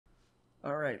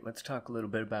Alright, let's talk a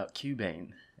little bit about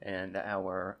Cubane. And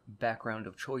our background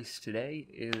of choice today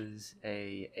is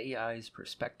AI's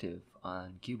perspective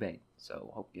on Cubane.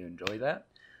 So hope you enjoy that.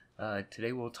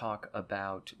 Today we'll talk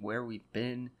about where we've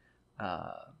been,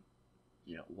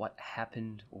 what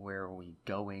happened, where are we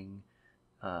going,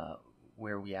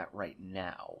 where are we at right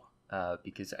now.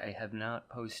 Because I have not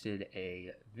posted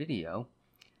a video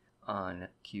on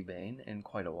Cubane in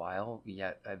quite a while,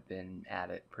 yet I've been at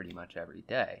it pretty much every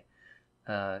day.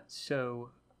 So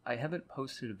I haven't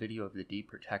posted a video of the deep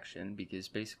protection because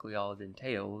basically all it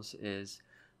entails is,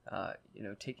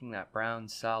 taking that brown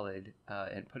solid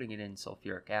and putting it in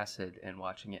sulfuric acid and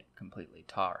watching it completely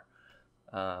tar.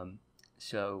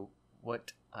 So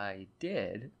what I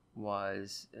did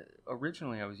was,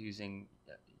 originally I was using,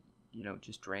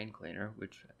 just drain cleaner,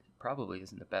 which probably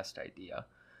isn't the best idea.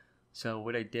 So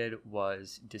what I did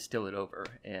was distill it over,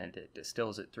 and it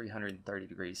distills at 330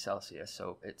 degrees Celsius,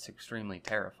 so it's extremely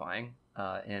terrifying,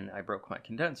 and I broke my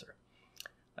condenser.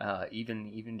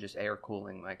 Even just air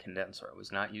cooling my condenser. I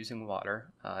was not using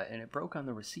water, and it broke on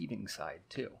the receiving side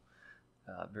too.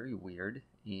 Very weird,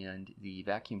 and the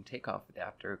vacuum takeoff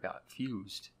adapter got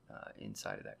fused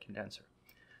inside of that condenser.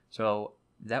 So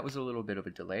that was a little bit of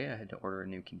a delay. I had to order a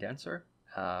new condenser.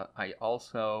 I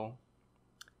also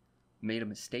made a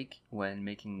mistake when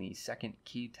making the second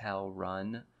ketal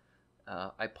run.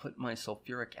 I put my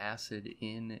sulfuric acid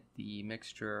in the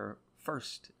mixture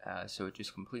first, so it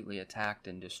just completely attacked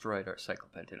and destroyed our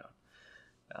cyclopentanone.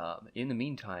 In the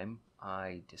meantime,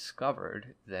 I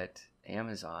discovered that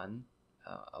Amazon,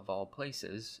 of all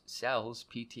places, sells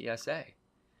PTSA.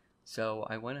 So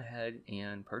I went ahead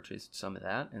and purchased some of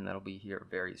that, and that'll be here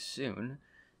very soon.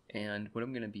 And what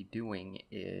I'm going to be doing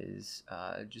is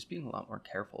just being a lot more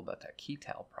careful about that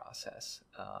ketal process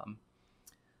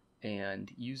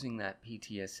and using that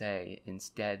PTSA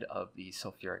instead of the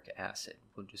sulfuric acid.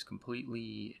 We'll just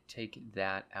completely take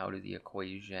that out of the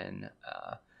equation.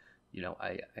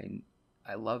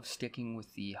 I love sticking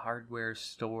with the hardware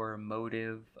store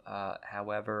motive.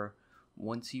 However,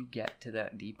 once you get to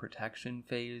that deep protection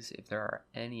phase, if there are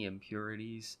any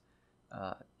impurities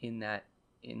in that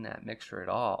mixture at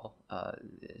all,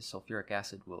 sulfuric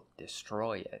acid will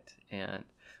destroy it, and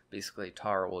basically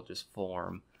tar will just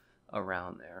form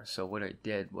around there. So what I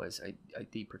did was I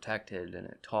deprotected and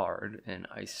it tarred, and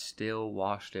I still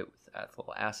washed it with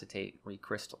ethyl acetate,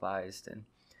 recrystallized, and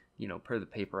per the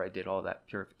paper I did all that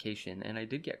purification, and I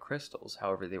did get crystals.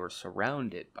 However, they were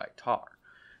surrounded by tar,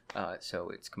 so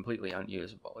it's completely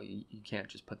unusable. You can't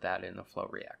just put that in the flow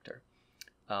reactor.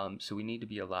 So we need to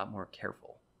be a lot more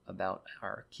careful about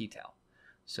our ketal.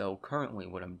 So currently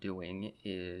what I'm doing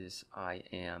is I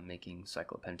am making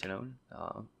cyclopentanone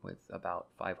with about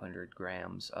 500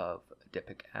 grams of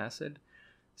adipic acid.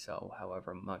 So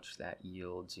however much that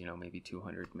yields, maybe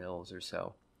 200 mils or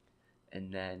so.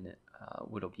 And then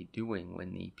what I'll be doing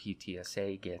when the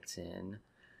PTSA gets in,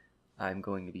 I'm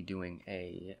going to be doing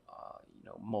a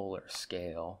molar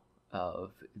scale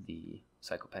of the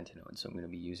cyclopentanone. So I'm going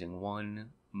to be using 1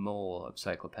 mole of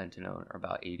cyclopentanone, or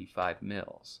about 85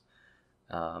 mils,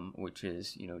 which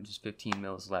is, just 15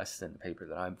 mils less than the paper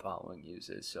that I'm following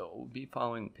uses. So we'll be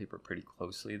following the paper pretty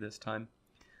closely this time,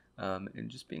 and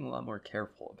just being a lot more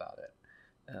careful about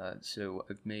it. So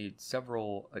I've made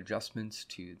several adjustments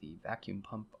to the vacuum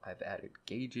pump. I've added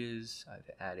gauges, I've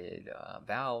added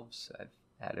valves, I've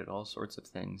added all sorts of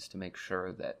things to make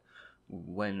sure that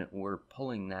when we're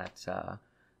pulling that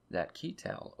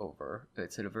ketal over,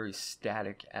 it's at a very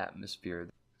static atmosphere.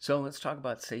 So let's talk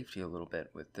about safety a little bit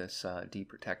with this deep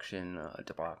protection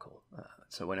debacle.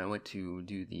 So when I went to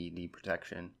do the deep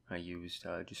protection, I used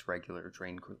just regular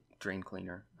drain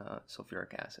cleaner,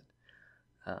 sulfuric acid.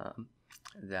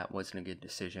 That wasn't a good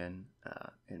decision,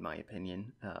 in my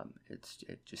opinion.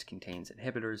 It just contains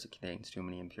inhibitors, it contains too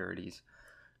many impurities.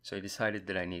 So I decided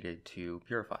that I needed to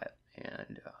purify it,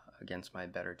 and against my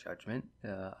better judgment,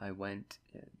 I went,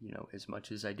 as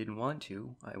much as I didn't want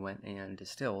to, I went and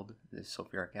distilled this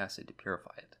sulfuric acid to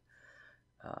purify it.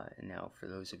 And now, for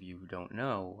those of you who don't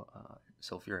know,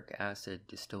 sulfuric acid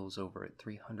distills over at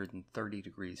 330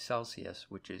 degrees Celsius,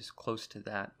 which is close to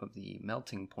that of the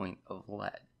melting point of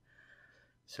lead.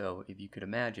 So if you could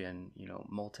imagine,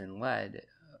 molten lead,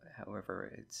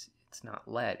 however, it's not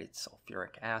lead, it's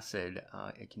sulfuric acid,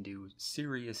 it can do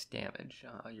serious damage.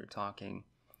 You're talking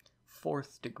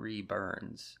 4th degree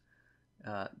burns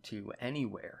to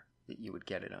anywhere that you would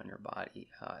get it on your body.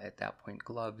 At that point,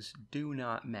 gloves do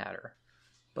not matter.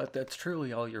 But that's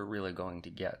truly all you're really going to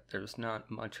get. There's not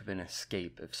much of an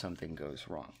escape if something goes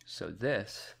wrong. So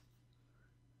this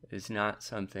is not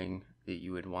something that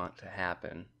you would want to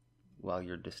happen while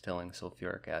you're distilling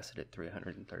sulfuric acid at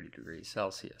 330 degrees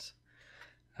Celsius.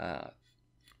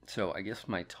 So I guess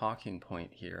my talking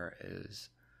point here is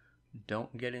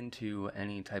don't get into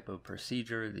any type of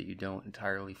procedure that you don't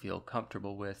entirely feel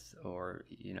comfortable with, or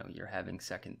you're having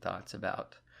second thoughts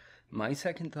about. My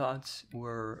second thoughts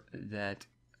were that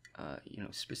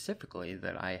specifically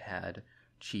that I had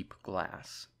cheap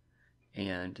glass,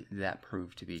 and that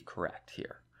proved to be correct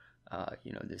here.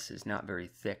 This is not very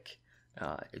thick.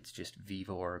 It's just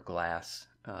Vivor glass,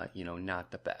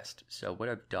 not the best. So what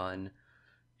I've done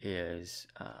is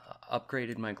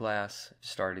upgraded my glass,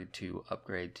 started to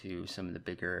upgrade to some of the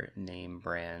bigger name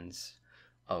brands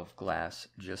of glass,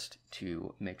 just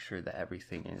to make sure that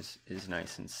everything is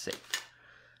nice and safe.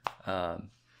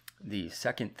 The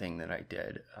second thing that I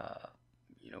did,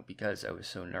 because I was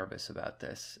so nervous about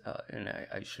this, and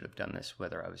I should have done this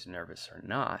whether I was nervous or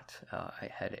not, I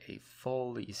had a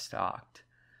fully stocked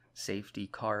safety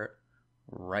cart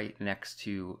right next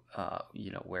to,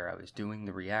 where I was doing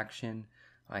the reaction.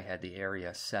 I had the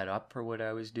area set up for what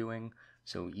I was doing,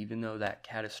 so even though that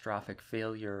catastrophic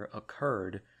failure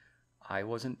occurred, I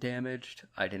wasn't damaged.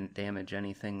 I didn't damage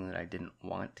anything that I didn't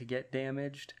want to get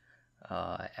damaged.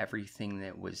 Everything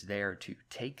that was there to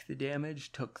take the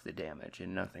damage took the damage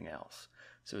and nothing else.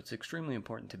 So it's extremely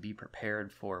important to be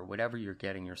prepared for whatever you're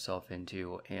getting yourself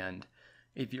into, and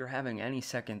if you're having any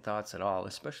second thoughts at all,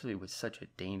 especially with such a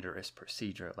dangerous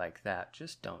procedure like that,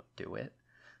 just don't do it.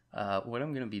 What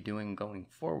I'm going to be doing going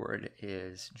forward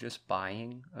is just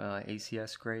buying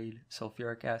ACS grade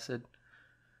sulfuric acid.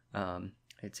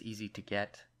 It's easy to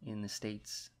get in the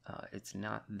States. It's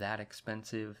not that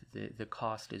expensive. The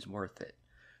cost is worth it.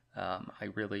 I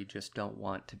really just don't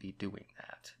want to be doing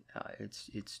that.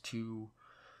 It's too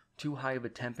high of a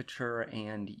temperature,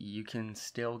 and you can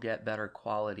still get better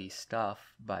quality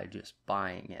stuff by just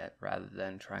buying it rather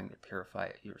than trying to purify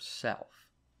it yourself.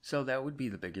 So that would be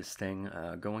the biggest thing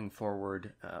going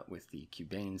forward with the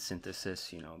Cubane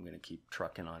synthesis. I'm going to keep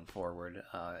trucking on forward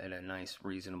at a nice,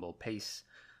 reasonable pace.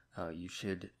 You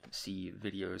should see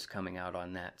videos coming out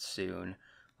on that soon.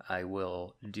 I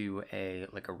will do a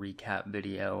recap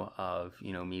video of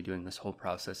me doing this whole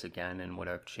process again and what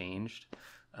I've changed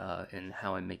and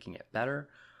how I'm making it better.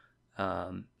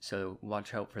 So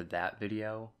watch out for that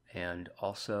video, and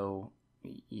also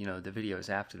the videos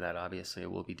after that. Obviously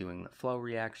we'll be doing the flow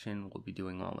reaction, we'll be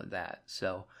doing all of that.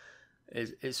 So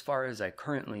as far as I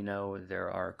currently know, there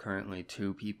are currently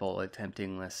 2 people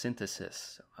attempting the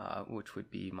synthesis, which would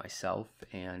be myself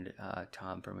and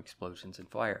Tom from Explosions and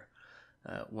Fire.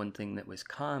 One thing that was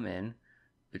common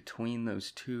between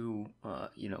those 2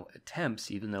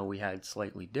 attempts, even though we had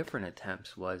slightly different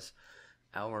attempts, was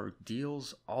our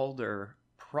Deals Alder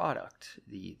product,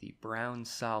 the brown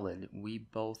solid. We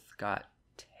both got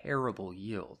terrible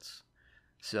yields.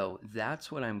 So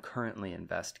that's what I'm currently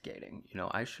investigating.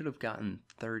 I should have gotten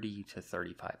 30 to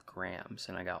 35 grams,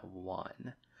 and I got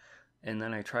 1. And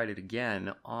then I tried it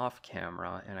again off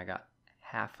camera, and I got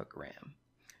half a gram.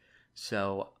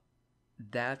 So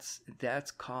that's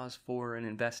cause for an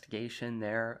investigation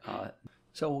there.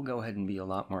 So we'll go ahead and be a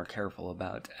lot more careful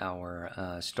about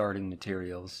our starting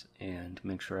materials and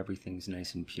make sure everything's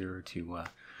nice and pure to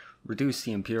reduce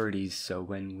the impurities, so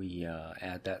when we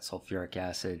add that sulfuric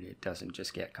acid, it doesn't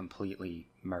just get completely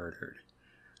murdered.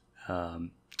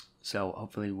 So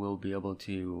hopefully we'll be able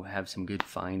to have some good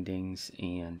findings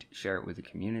and share it with the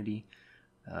community.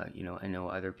 I know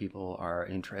other people are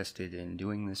interested in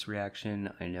doing this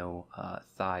reaction. I know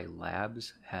Thai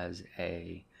Labs has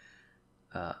a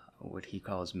what he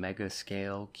calls mega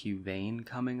scale Cubane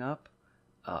coming up.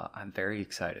 I'm very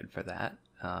excited for that.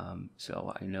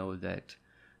 So I know that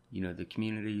the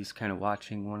community is kind of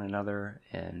watching one another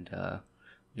and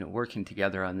working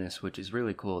together on this, which is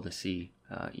really cool to see.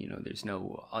 There's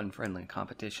no unfriendly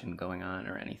competition going on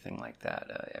or anything like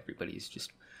that. Everybody's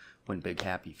just one big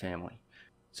happy family.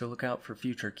 So look out for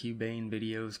future Cubane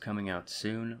videos coming out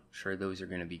soon. I'm sure those are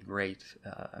going to be great.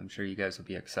 I'm sure you guys will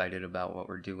be excited about what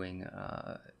we're doing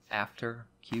after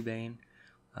Cubane.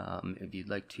 If you'd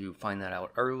like to find that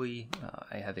out early,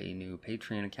 I have a new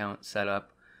Patreon account set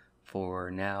up. For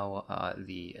now,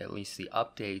 at least the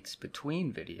updates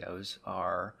between videos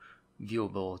are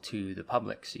viewable to the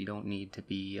public, so you don't need to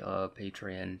be a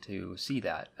Patreon to see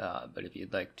that. But if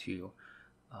you'd like to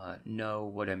know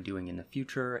what I'm doing in the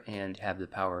future and have the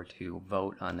power to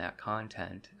vote on that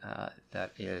content,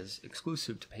 that is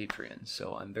exclusive to Patreon.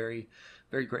 So I'm very,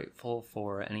 very grateful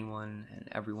for anyone and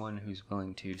everyone who's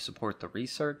willing to support the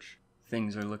research.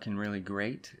 Things are looking really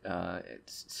great.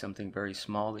 It's something very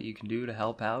small that you can do to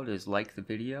help out is like the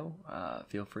video.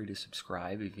 Feel free to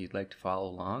subscribe if you'd like to follow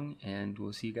along, and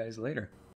we'll see you guys later.